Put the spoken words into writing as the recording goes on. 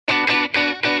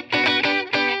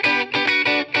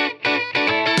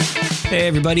Hey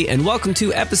everybody, and welcome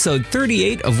to episode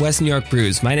 38 of West New York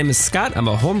Brews. My name is Scott. I'm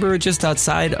a homebrewer just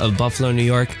outside of Buffalo, New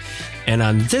York. And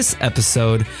on this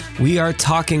episode, we are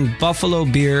talking Buffalo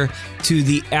beer to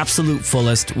the absolute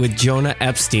fullest with Jonah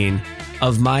Epstein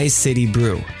of My City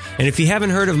Brew. And if you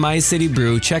haven't heard of My City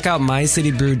Brew, check out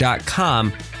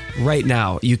mycitybrew.com right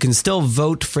now. You can still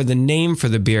vote for the name for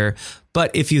the beer, but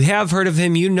if you have heard of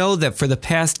him, you know that for the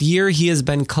past year, he has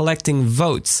been collecting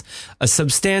votes, a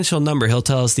substantial number. He'll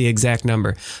tell us the exact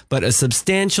number, but a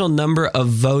substantial number of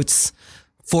votes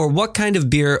for what kind of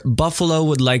beer Buffalo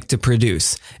would like to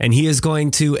produce. And he is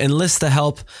going to enlist the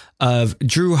help of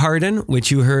Drew Harden,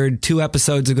 which you heard 2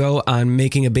 episodes ago on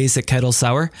making a basic kettle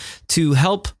sour, to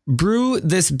help brew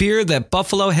this beer that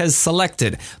Buffalo has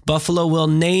selected. Buffalo will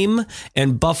name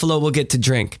and Buffalo will get to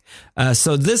drink.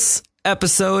 So this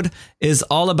episode is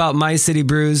all about My City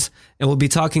Brews, and we'll be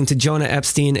talking to Jonah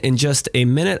Epstein in just a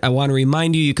minute. I want to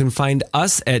remind you can find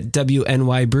us at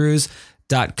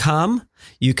WNYBrews.com.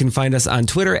 You can find us on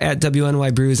Twitter at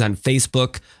WNYBrews, on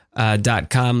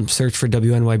Facebook.com, search for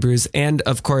WNY Brews, and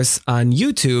of course on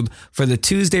YouTube for the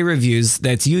Tuesday reviews.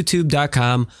 That's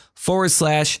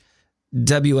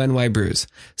youtube.com/WNY Brews.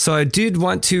 So I did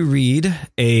want to read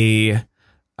a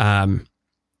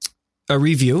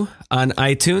review on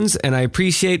iTunes, and I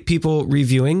appreciate people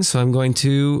reviewing, so I'm going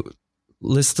to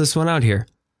list this one out here.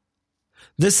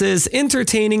 This is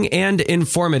entertaining and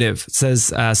informative,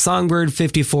 says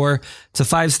Songbird54. It's a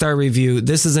 5-star review.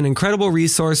 This is an incredible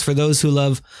resource for those who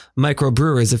love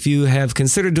microbrewers. If you have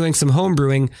considered doing some home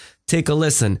brewing, take a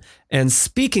listen. And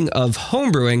speaking of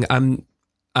home brewing, I'm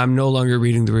no longer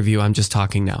reading the review. I'm just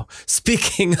talking now.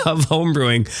 Speaking of home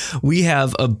brewing, we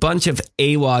have a bunch of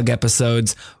AWOG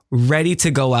episodes ready to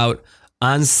go out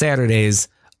on Saturdays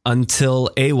until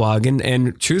AWOG,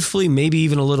 and truthfully, maybe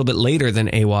even a little bit later than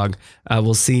AWOG.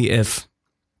 We'll see if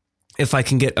I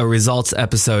can get a results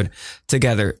episode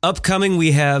together. Upcoming,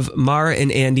 we have Mar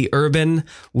and Andy Urban.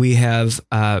 We have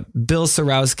Bill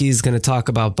Sorowski is going to talk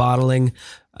about bottling.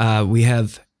 We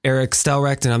have Eric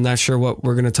Stelrecht, and I'm not sure what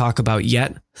we're going to talk about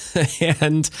yet.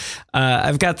 And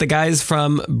I've got the guys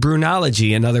from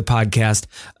Brewnology, another podcast,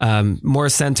 more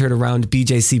centered around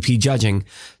BJCP judging,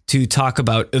 to talk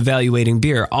about evaluating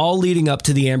beer, all leading up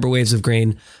to the Amber Waves of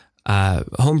Grain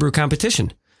homebrew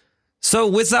competition. So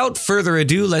without further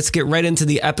ado, let's get right into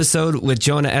the episode with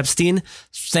Jonah Epstein.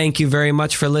 Thank you very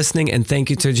much for listening, and thank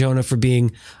you to Jonah for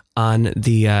being on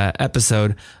the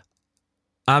episode.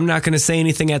 I'm not going to say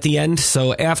anything at the end,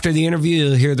 so after the interview,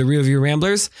 you'll hear the Real View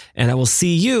Ramblers, and I will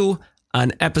see you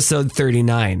on episode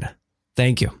 39.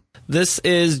 Thank you. This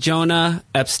is Jonah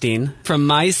Epstein from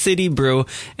My City Brew,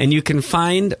 and you can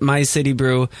find My City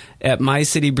Brew at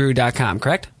mycitybrew.com,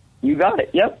 correct? You got it,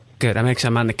 yep. Good. I'm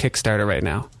on the Kickstarter right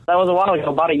now. That was a while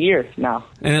ago, about a year now.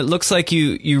 And it looks like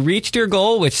you reached your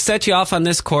goal, which set you off on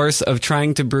this course of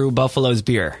trying to brew Buffalo's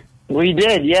beer. We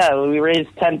did, yeah. We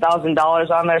raised $10,000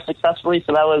 on there successfully,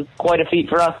 so that was quite a feat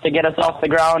for us to get us off the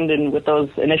ground and with those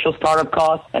initial startup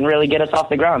costs and really get us off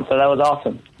the ground, so that was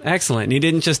awesome. Excellent. You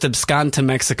didn't just abscond to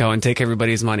Mexico and take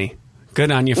everybody's money.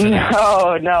 Good on you for that.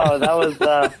 No, that was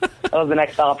the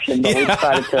next option, but we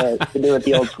decided to do it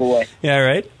the old school way. Yeah,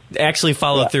 right? Actually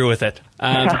follow through with it.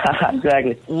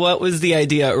 Exactly. What was the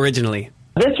idea originally?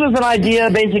 This was an idea,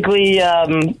 basically,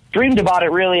 dreamed about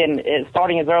it really, and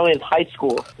starting as early as high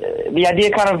school. The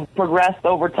idea kind of progressed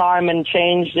over time and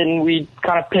changed, and we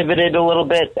kind of pivoted a little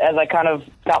bit as I kind of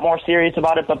got more serious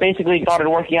about it, but basically started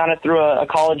working on it through a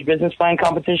college business plan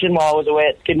competition while I was away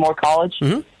at Skidmore College.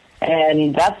 Mm-hmm.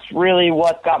 And that's really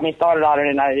what got me started on it,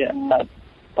 and I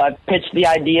pitched the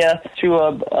idea to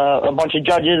a bunch of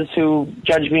judges who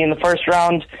judged me in the first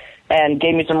round and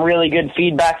gave me some really good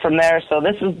feedback from there. So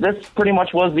this pretty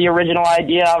much was the original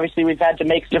idea. Obviously, we've had to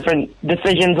make different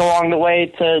decisions along the way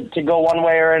to go one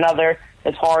way or another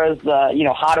as far as,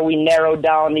 how do we narrow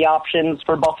down the options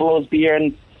for Buffalo's beer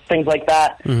and things like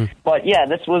that. Mm-hmm. But yeah,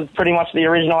 this was pretty much the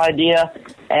original idea.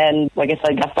 And like I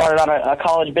said, got started on a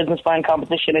college business plan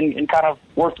competition and kind of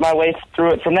worked my way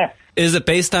through it from there. Is it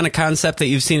based on a concept that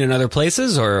you've seen in other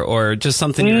places, or just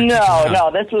something?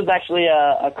 No. This was actually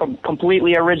a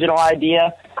completely original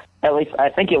idea. At least I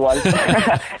think it was.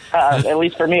 At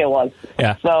least for me, it was.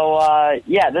 Yeah. So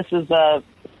this is.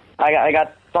 I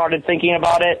got started thinking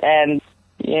about it, and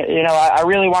I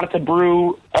really wanted to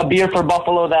brew a beer for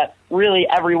Buffalo that really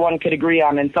everyone could agree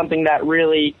on, and something that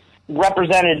really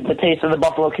represented the taste of the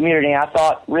Buffalo community. And I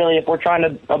thought, really, if we're trying to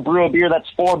brew a beer that's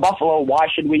for Buffalo, why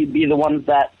should we be the ones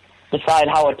that decide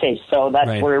how it tastes? So that's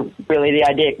right. Where really the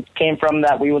idea came from,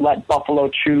 that we would let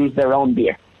Buffalo choose their own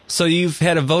beer. So you've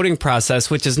had a voting process,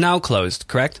 which is now closed,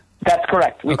 correct? That's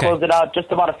correct. We closed it out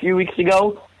just about a few weeks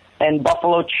ago, and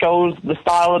Buffalo chose the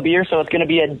style of beer, so it's going to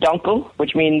be a Dunkel,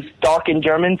 which means dark in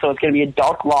German, so it's going to be a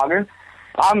dark lager.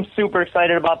 I'm super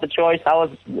excited about the choice. That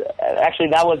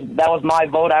was my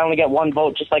vote. I only get one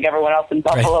vote, just like everyone else in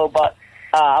Buffalo, right. But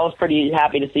I was pretty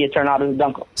happy to see it turn out as a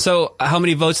Dunkel. So how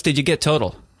many votes did you get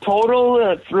total?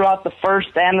 Throughout the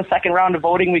first and the second round of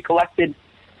voting, we collected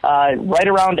right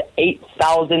around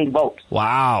 8,000 votes.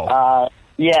 Wow.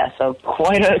 Yeah, so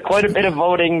quite a bit of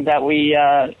voting that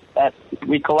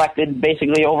we collected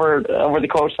basically over the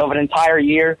course of an entire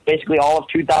year. Basically all of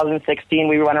 2016,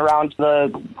 we went around to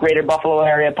the greater Buffalo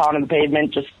area, pounding the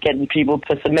pavement, just getting people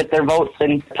to submit their votes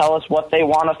and tell us what they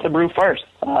want us to brew first.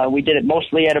 We did it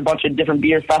mostly at a bunch of different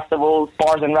beer festivals,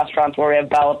 bars and restaurants where we have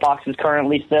ballot boxes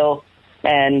currently still,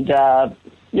 and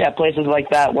places like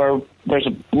that where there's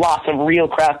lots of real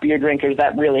craft beer drinkers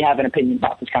that really have an opinion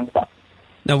about this kind of stuff.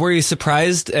 Now, were you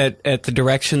surprised at the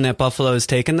direction that Buffalo has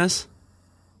taken this?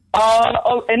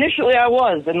 Initially I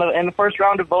was. In the first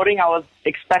round of voting, I was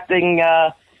expecting,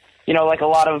 like a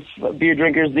lot of beer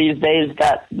drinkers these days,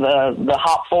 that the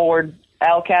hop forward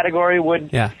ale category would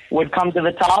come to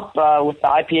the top with the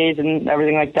IPAs and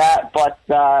everything like that. But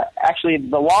actually,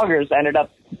 the lagers ended up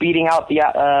beating out the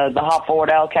hop forward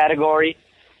ale category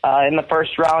in the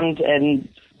first round, and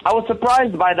I was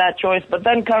surprised by that choice. But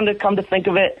then come to think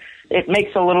of it, it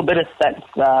makes a little bit of sense.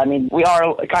 I mean, we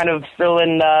are kind of still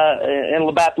in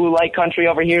Labatt Blue Light country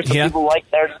over here, so people like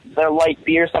their light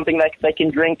beer, something that they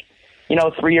can drink,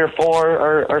 3 or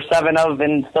 4 or 7 of,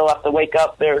 and still have to wake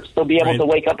up. They'll still be able to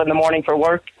wake up in the morning for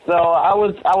work. So I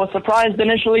was surprised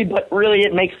initially, but really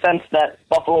it makes sense that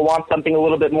Buffalo wants something a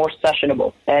little bit more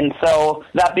sessionable. And so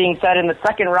that being said, in the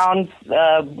second round,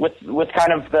 with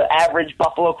kind of the average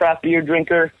Buffalo craft beer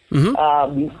drinker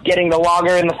getting the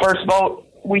lager in the first vote,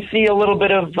 we see a little bit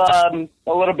of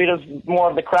more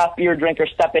of the craft beer drinker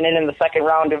stepping in the second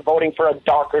round and voting for a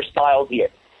darker style beer.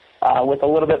 With a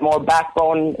little bit more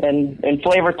backbone and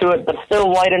flavor to it, but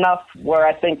still light enough where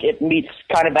I think it meets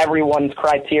kind of everyone's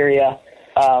criteria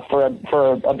for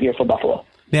a beer for Buffalo.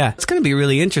 Yeah, it's going to be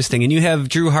really interesting. And you have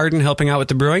Drew Harden helping out with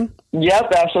the brewing?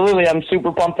 Yep, absolutely. I'm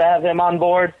super pumped to have him on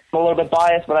board. I'm a little bit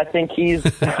biased, but I think he's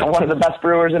one of the best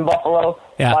brewers in Buffalo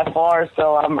by far.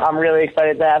 So I'm really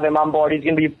excited to have him on board. He's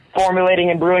going to be formulating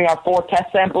and brewing our 4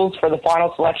 test samples for the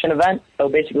final selection event. So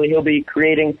basically he'll be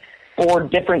creating 4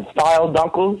 different style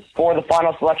Dunkels for the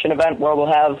final selection event, where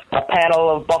we'll have a panel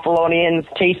of Buffalonians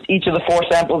taste each of the 4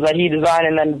 samples that he designed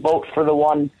and then vote for the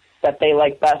one that they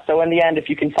like best. So in the end, if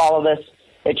you can follow this,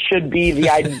 it should be the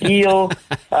ideal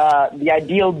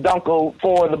Dunkel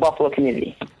for the Buffalo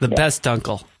community. The best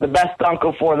Dunkel. The best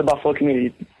Dunkel for the Buffalo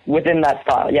community within that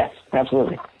style. Yes,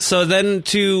 absolutely. So then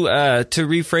to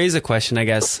rephrase a question, I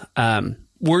guess,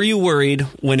 were you worried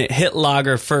when it hit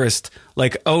lager first,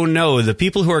 like, oh no, the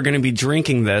people who are going to be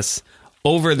drinking this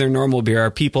over their normal beer are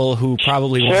people who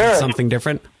probably want something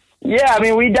different? Yeah, I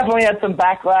mean, we definitely had some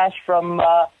backlash from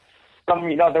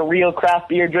the real craft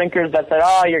beer drinkers that said,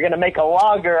 "Oh, you're going to make a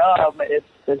lager? Oh,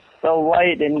 it's so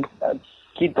light, and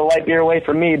keep the light beer away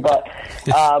from me." But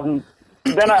then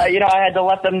I had to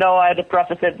let them know. I had to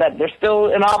preface it that there's still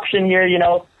an option here.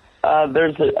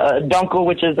 There's a Dunkel,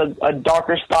 which is a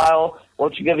darker style,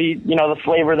 which will give you the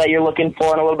flavor that you're looking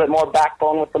for and a little bit more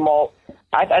backbone with the malt.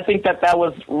 I think that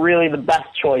was really the best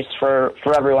choice for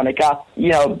everyone. It got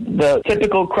the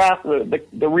typical craft,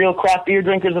 the real craft beer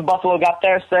drinkers of Buffalo got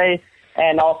their say.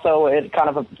 And also, it kind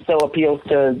of still appeals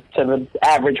to the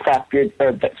average craft beer,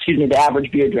 the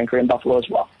average beer drinker in Buffalo as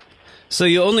well. So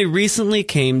you only recently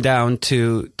came down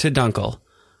to Dunkel,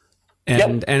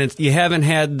 and you haven't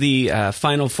had the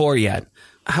Final Four yet.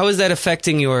 How is that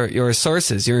affecting your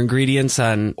sources, your ingredients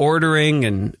on ordering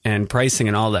and pricing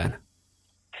and all that?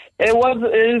 It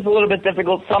is a little bit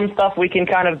difficult. Some stuff we can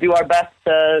kind of do our best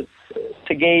to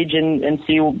gauge and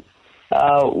see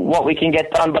what we can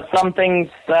get done, but some things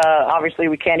obviously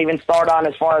we can't even start on,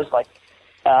 as far as like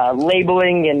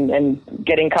labeling and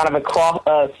getting kind of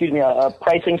a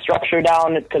pricing structure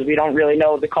down, because we don't really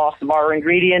know the cost of our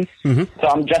ingredients. So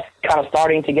I'm just kind of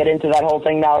starting to get into that whole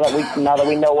thing now that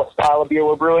we know what style of beer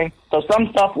we're brewing. So some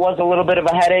stuff was a little bit of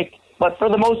a headache, but for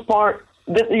the most part,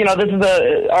 this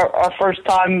is our first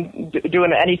time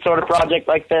doing any sort of project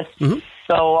like this.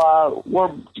 So we're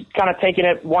kind of taking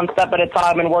it one step at a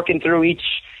time and working through each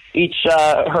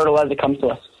hurdle as it comes to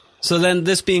us. So then,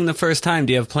 this being the first time,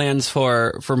 do you have plans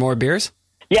for more beers?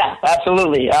 Yeah,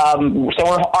 absolutely. So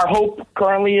our hope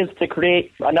currently is to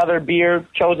create another beer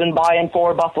chosen by and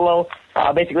for Buffalo,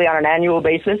 basically on an annual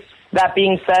basis. That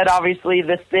being said, obviously,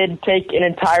 this did take an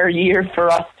entire year for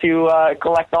us to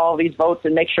collect all of these votes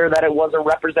and make sure that it was a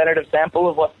representative sample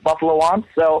of what Buffalo wants.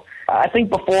 So I think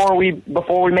before we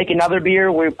make another beer,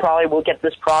 we probably will get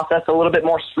this process a little bit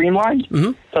more streamlined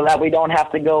so that we don't have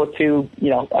to go to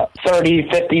 30,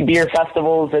 50 beer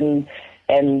festivals and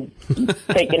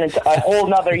taking a whole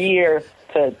nother year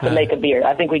to make a beer.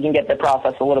 I think we can get the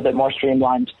process a little bit more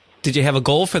streamlined. Did you have a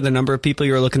goal for the number of people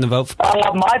you were looking to vote for?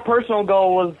 My personal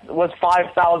goal was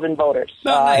 5,000 voters,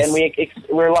 nice. And we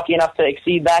were lucky enough to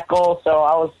exceed that goal. So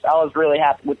I was really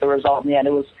happy with the result in the end.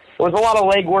 It was a lot of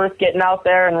legwork getting out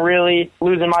there and really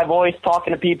losing my voice,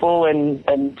 talking to people, and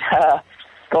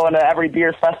going to every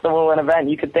beer festival and event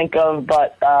you could think of.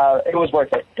 But it was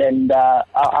worth it, and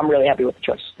I'm really happy with the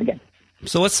choice again.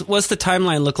 So what's the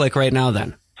timeline look like right now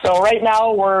then? So right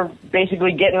now we're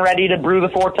basically getting ready to brew the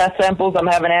 4 test samples. I'm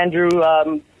having Andrew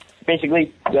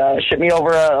ship me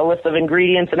over a list of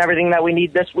ingredients and everything that we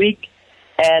need this week,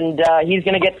 and he's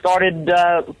going to get started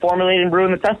formulating and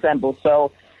brewing the test samples.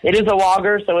 So it is a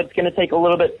lager, so it's going to take a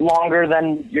little bit longer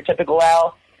than your typical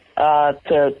ale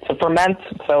to ferment.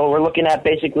 So we're looking at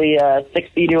basically a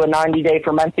 60 to a 90-day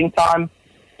fermenting time.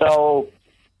 So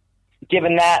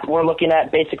given that, we're looking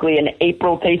at basically an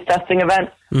April taste testing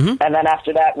event, and then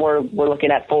after that, we're looking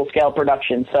at full-scale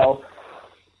production. So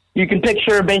you can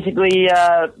picture basically 6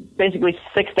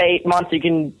 to 8 months. You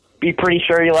can be pretty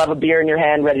sure you'll have a beer in your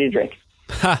hand ready to drink.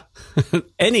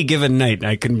 Any given night,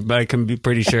 I can be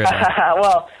pretty sure of that.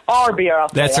 Well, our beer, I'll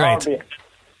say. That's right.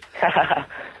 Our beer.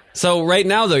 So right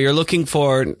now, though, you're looking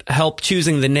for help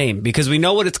choosing the name because we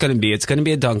know what it's going to be. It's going to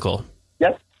be a Dunkel.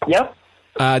 Yep.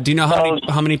 Do you know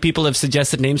how many people have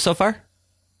suggested names so far?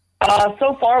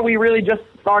 So far, we really just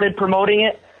started promoting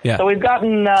it. Yeah. So we've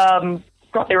gotten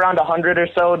probably around 100 or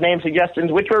so name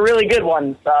suggestions, which were really good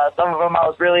ones. Some of them I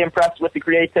was really impressed with the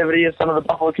creativity of some of the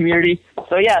Buffalo community.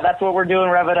 So yeah, that's what we're doing.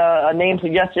 We're having a name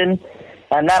suggestion,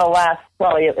 and that'll last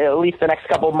probably at least the next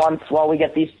couple of months while we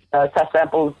get these test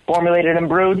samples formulated and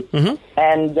brewed.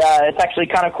 And it's actually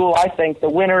kind of cool, I think. The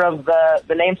winner of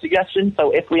the name suggestion, so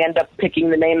if we end up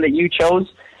picking the name that you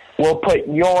chose, we'll put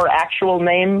your actual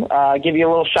name, give you a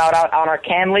little shout-out on our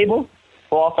can label.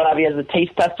 We'll also have you as a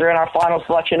taste tester in our final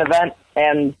selection event.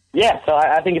 And yeah, so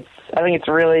I think it's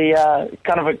really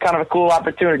kind of a cool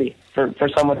opportunity for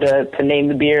someone to name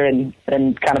the beer and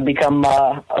kind of become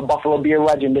a Buffalo beer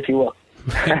legend, if you will.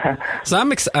 So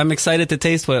I'm excited to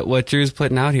taste what Drew's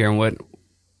putting out here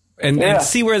and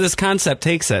see where this concept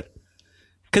takes it.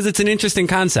 Because it's an interesting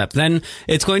concept. Then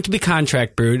it's going to be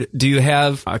contract brewed. Do you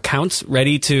have accounts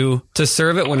ready to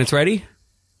serve it when it's ready?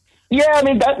 Yeah, I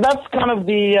mean that's kind of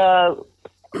the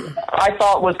I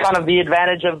thought was kind of the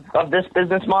advantage of this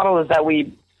business model is that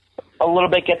we a little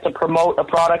bit get to promote a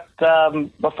product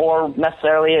before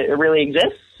necessarily it really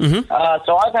exists.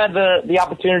 So I've had the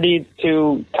opportunity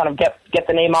to kind of get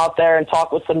the name out there and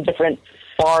talk with some different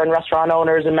bar and restaurant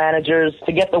owners and managers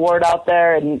to get the word out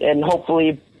there, and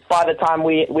hopefully by the time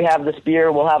we have this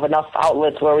beer, we'll have enough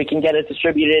outlets where we can get it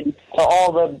distributed to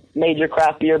all the major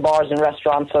craft beer bars and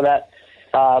restaurants so that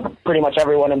pretty much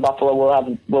everyone in Buffalo will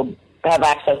have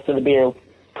access to the beer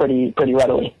pretty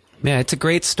readily. Yeah, it's a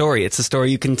great story. It's a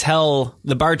story you can tell,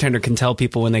 the bartender can tell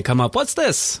people when they come up, what's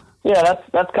this? Yeah,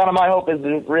 that's kind of my hope. Is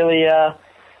it really? I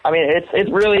mean,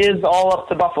 it really is all up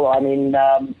to Buffalo. I mean,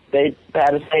 they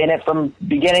had a say in it from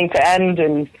beginning to end,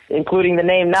 and including the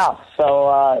name now. So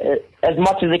as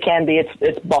much as it can be,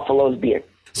 it's Buffalo's beer.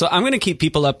 So I'm going to keep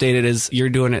people updated as you're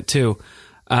doing it too.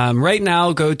 Right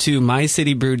now, go to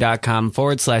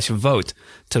mycitybrew.com/vote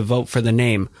to vote for the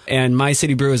name. And My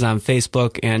City Brew is on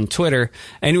Facebook and Twitter.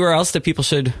 Anywhere else that people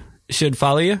should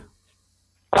follow you?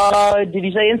 Did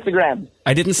you say Instagram?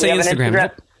 I didn't say Instagram.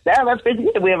 Yeah, that's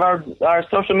basically it. We have our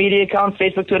social media accounts,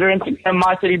 Facebook, Twitter, Instagram,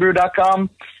 mycitybrew.com.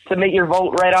 Submit your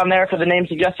vote right on there for the name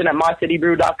suggestion at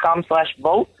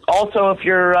mycitybrew.com/vote. Also, if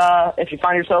you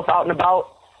find yourself out and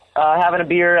about having a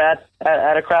beer at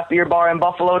a craft beer bar in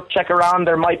Buffalo, check around.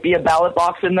 There might be a ballot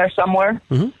box in there somewhere.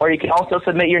 Or you can also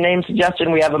submit your name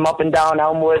suggestion. We have them up and down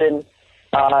Elmwood and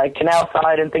Canal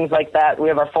Side and things like that. We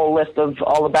have our full list of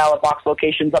all the ballot box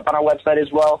locations up on our website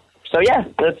as well. So yeah,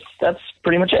 that's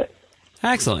pretty much it.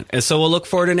 Excellent. So we'll look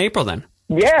forward in April then.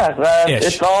 Yeah,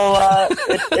 it's all.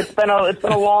 It's been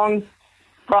a long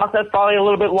process, probably a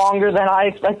little bit longer than I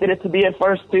expected it to be at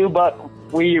first too. But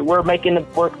we're making a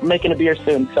beer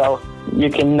soon, so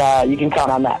you can count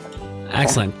on that.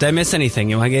 Excellent. Did I miss anything?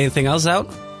 You want to get anything else out?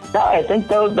 No, I think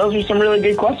those are some really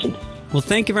good questions. Well,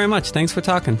 thank you very much. Thanks for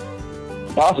talking.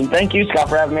 Awesome. Thank you, Scott,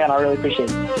 for having me on. I really appreciate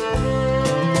it.